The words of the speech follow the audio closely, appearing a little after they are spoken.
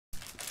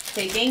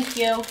Say thank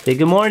you. Say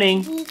good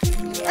morning.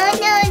 It's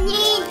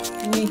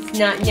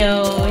not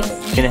nose.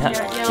 You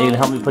gonna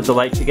help me put the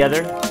light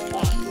together?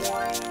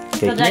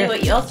 Okay, So Daddy,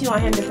 what else do you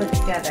want him to put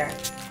together?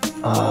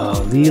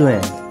 Oh,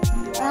 Leland.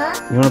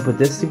 You wanna put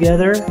this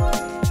together? You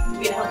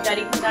gonna help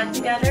Daddy put that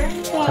together?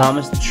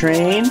 Thomas the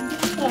Train?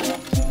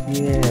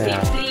 Yeah. Say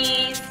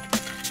please.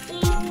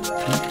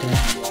 Okay.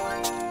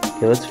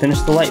 Okay, let's finish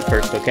the light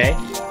first, okay?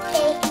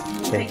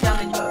 Okay. Take down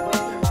the toilet.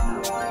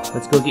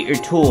 Let's go get your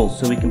tools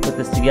so we can put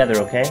this together,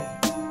 okay?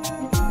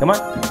 Come on.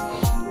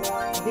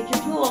 Get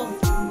your tools.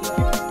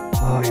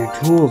 Oh, your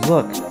tools,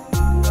 look.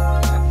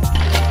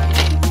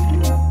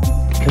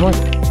 Come on.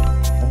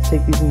 Let's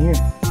take these in here.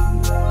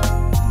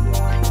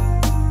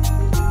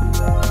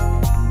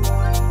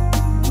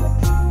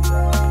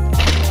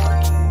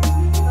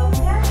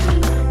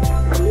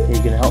 Okay,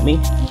 you gonna help me?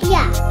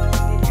 Yeah.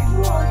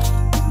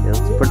 Okay,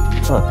 let's put,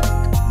 look.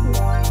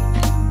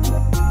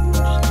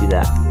 Just do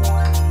that.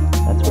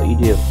 That's what you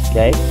do,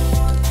 okay?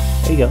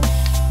 There you go.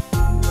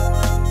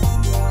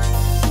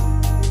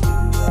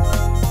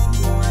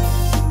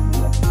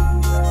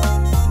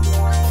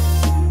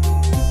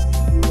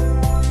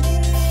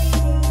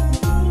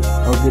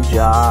 Oh, good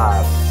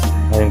job.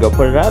 I'm gonna go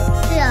put it up?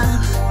 Yeah.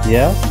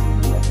 Yeah?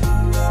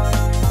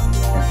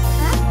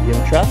 You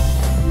have a truck?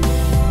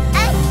 I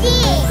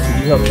see.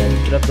 Did you help them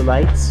put up the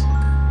lights?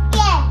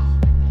 Yeah.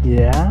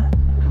 Yeah?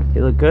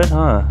 They look good,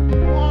 huh?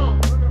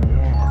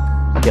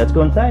 Yeah. Okay, let's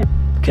go inside.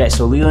 Okay,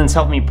 so Leland's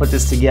helping me put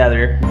this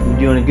together. You're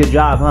doing a good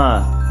job,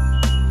 huh?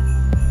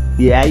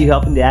 Yeah, you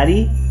helping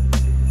Daddy?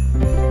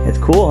 It's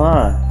cool,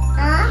 huh?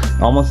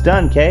 Almost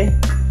done, okay?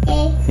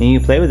 Okay. And you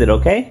can play with it,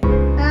 okay?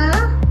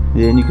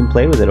 Then you can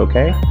play with it,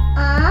 okay?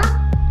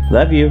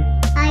 Love you.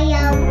 I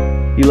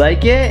am. You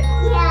like it?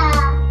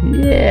 Yeah.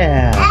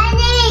 Yeah.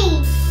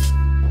 Daddy.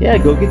 Yeah,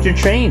 go get your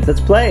trains.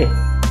 Let's play.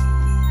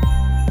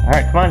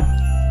 Alright, come on.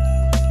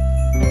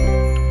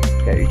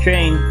 Got your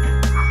train.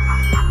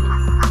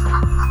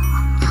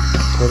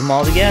 Put them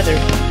all together.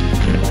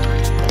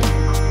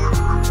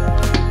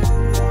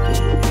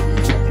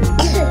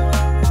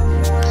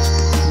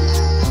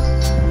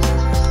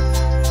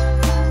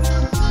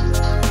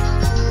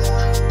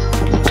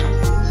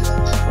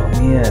 Oh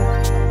man.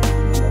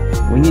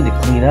 We need to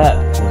clean up.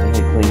 We need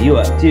to clean you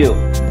up too.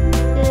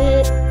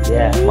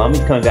 Yeah,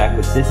 Mommy's coming back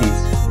with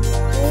sissies.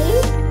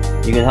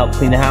 You gonna help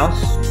clean the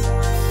house?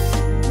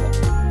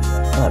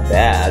 Not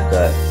bad,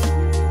 but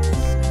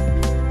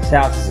this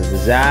house is a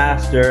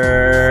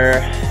disaster.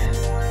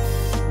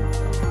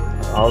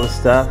 All the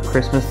stuff,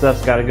 Christmas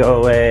stuff's gotta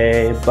go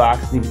away.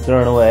 Box needs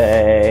thrown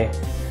away.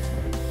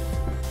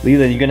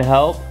 Leland, you gonna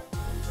help?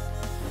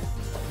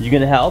 You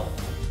gonna help?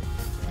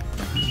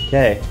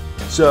 Okay.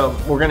 So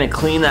we're gonna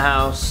clean the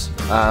house.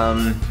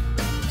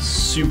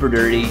 Super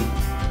dirty.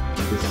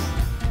 Just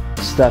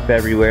stuff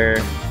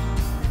everywhere.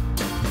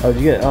 Oh,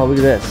 did you get? Oh, look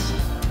at this.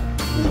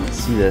 Let's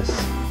see this.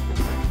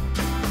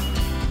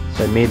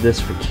 So I made this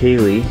for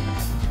Kaylee.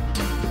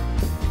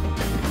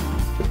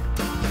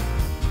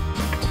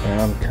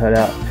 And cut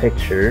out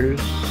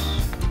pictures.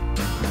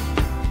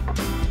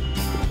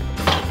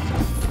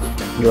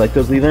 You like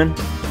those, Leland?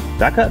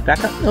 Back up,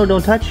 back up. No,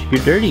 don't touch.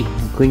 You're dirty.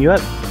 I'll clean you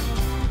up.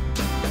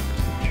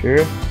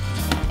 Picture.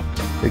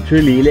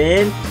 Picture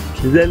Leland.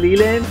 Is that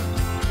Leland?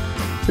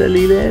 Is that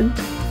Leland?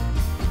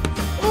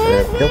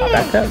 Nope,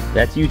 back up.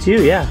 That's you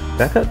too, yeah.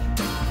 Back up.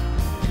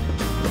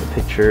 A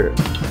picture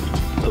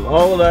of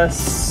all of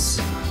us.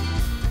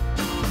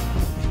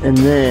 And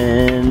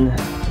then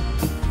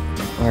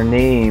our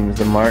names,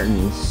 the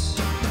Martins.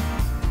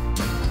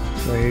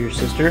 So here's your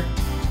sister.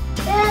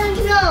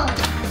 No.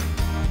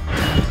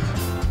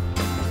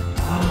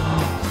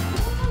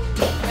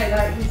 I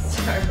got you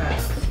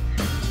Starbucks.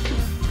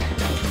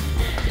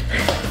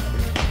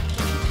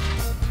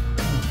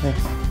 Okay.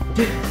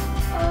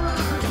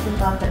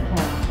 About that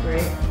counts,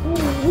 right?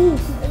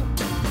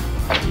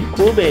 You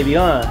cool baby,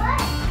 huh?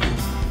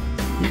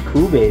 You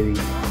cool baby.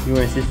 You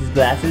wearing Sissy's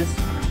glasses?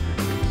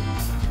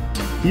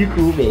 You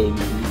cool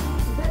baby.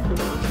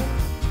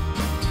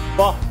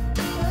 Oh.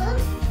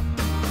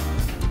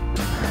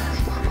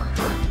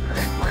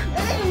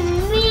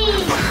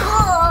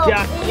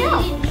 Yeah.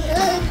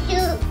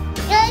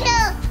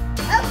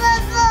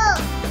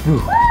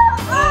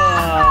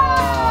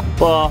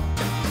 Ball.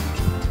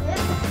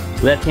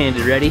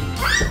 Left-handed, ready?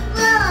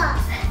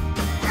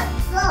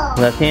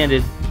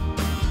 Left-handed.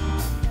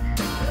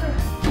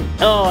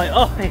 Oh,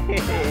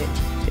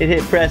 it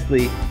hit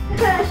Presley.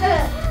 That's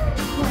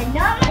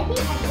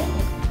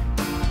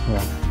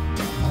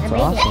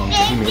awesome.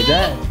 You made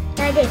that?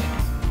 I did.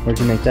 Where'd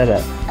you make that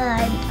at?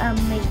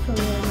 Made for me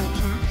in my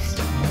class.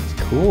 That's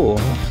cool.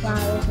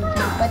 Flowers and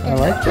stuff, but I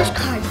like just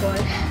that.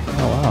 cardboard.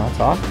 Oh wow, that's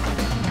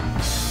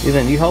awesome.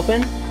 Ethan, you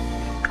helping?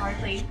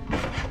 Hardly.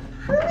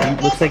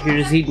 Looks like you're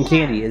just eating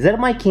candy. Is that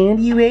my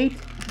candy you ate?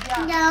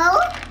 No.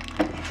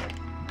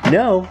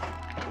 No.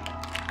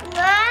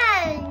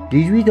 Run.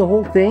 Did you eat the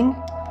whole thing?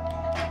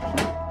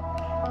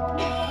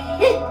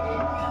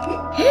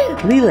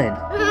 Leland.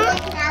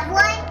 That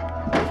one.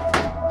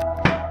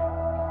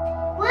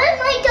 Where's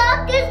my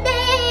doctor's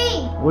name?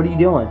 What are you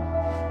doing?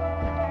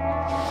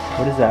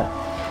 What is that?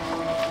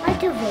 My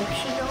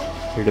devotional.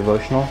 Your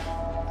devotional?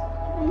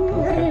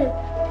 Okay.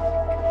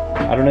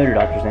 I don't know your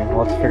doctor's name.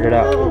 We'll have to figure it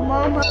out. Oh,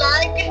 Mama.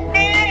 Like it.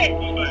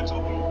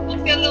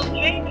 Let's get a little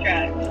train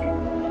track.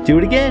 Do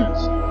it again.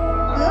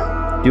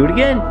 Huh? Do it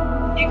again.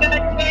 You got a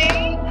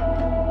train?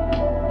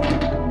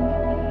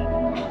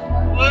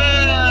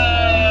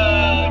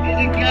 Whoa! Did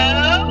it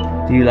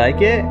go? Do you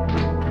like it?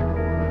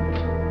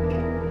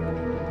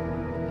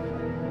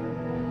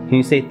 Can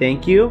you say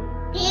thank you?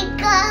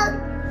 Pickle.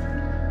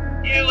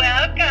 You're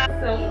welcome.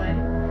 So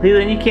fun.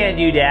 Leland, you can't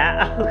do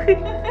that.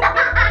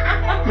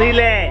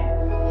 Leland,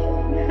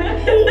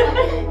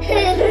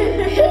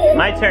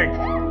 my turn.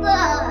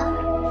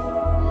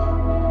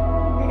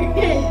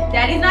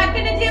 Daddy's not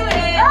gonna do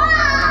it.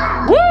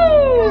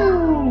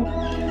 Woo!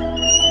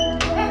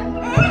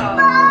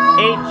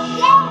 H.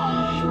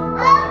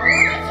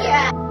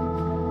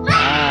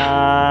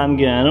 I'm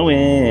gonna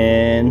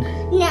win.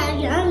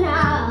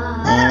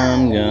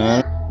 I'm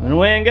gonna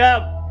win.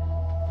 Go.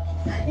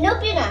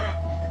 Nope, you're not.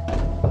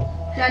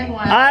 Daddy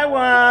won. I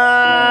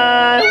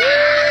won.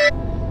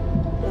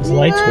 These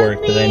lights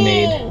work that I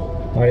made.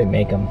 I didn't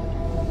make them.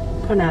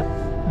 Put up.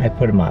 I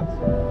put them up.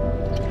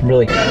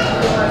 Really.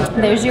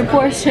 There's your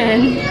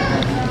portion.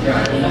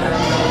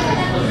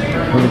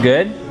 Was it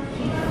good?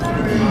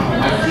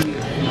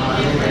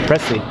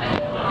 Presley.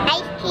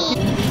 Ice cream.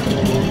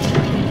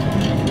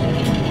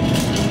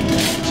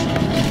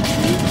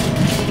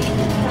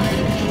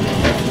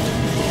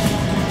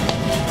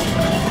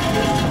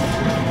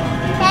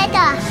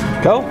 Dada.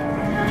 Go.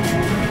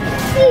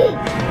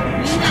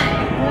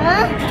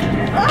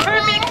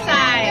 Perfect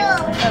size.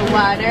 The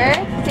water.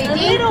 Say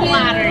little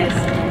waters.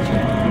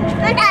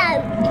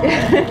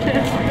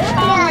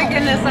 Oh my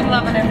goodness, I'm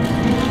loving him.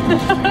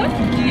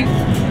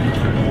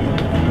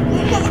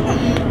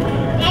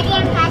 Daddy,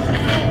 I'm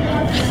passing.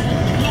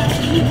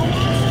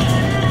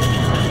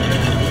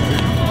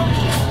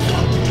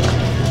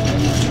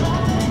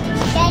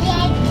 Daddy,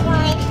 I'm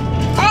fine.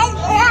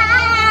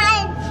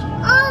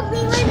 Oh, we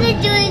were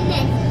doing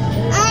this.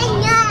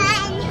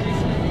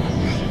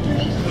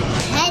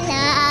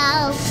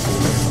 Hello.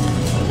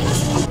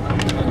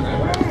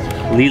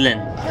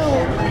 Leland.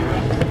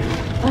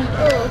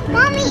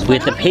 Mommy, We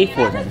have to pay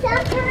for them.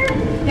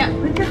 Yeah,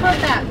 put your foot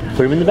back.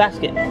 Put them in the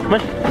basket. Come on.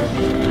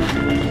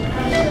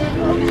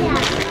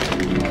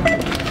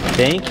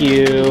 Thank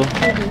you.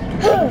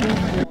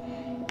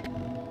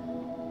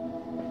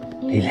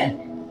 Leland.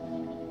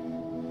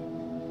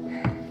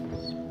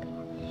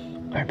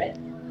 Arbit.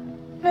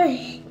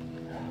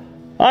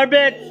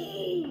 Arbit!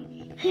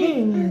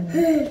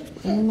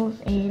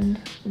 Almost in.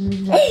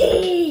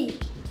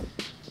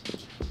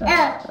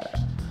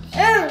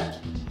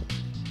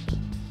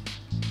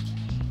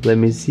 Let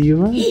me see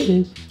your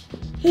Arbit.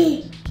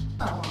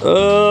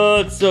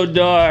 Oh, it's so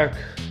dark.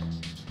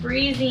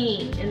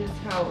 Freezing in this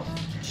house.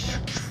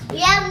 We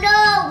have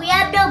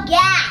no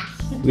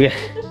gas. We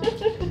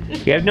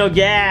have no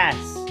gas.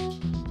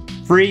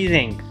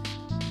 Freezing.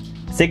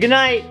 Say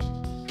goodnight.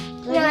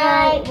 Good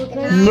night.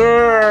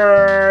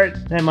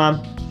 Nerd. Hey,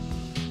 Mom.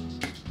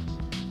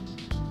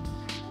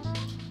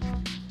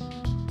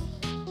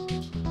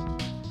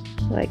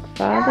 Like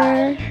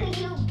father,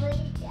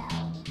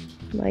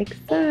 like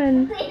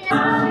son.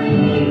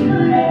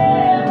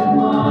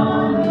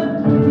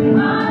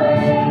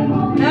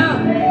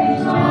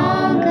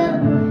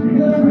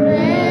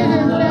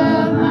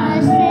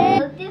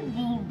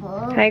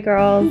 Hi,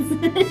 girls.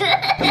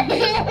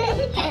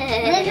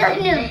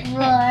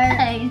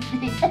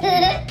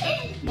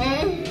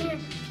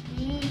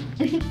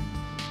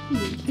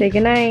 Say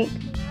goodnight.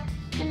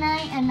 Good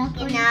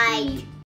night.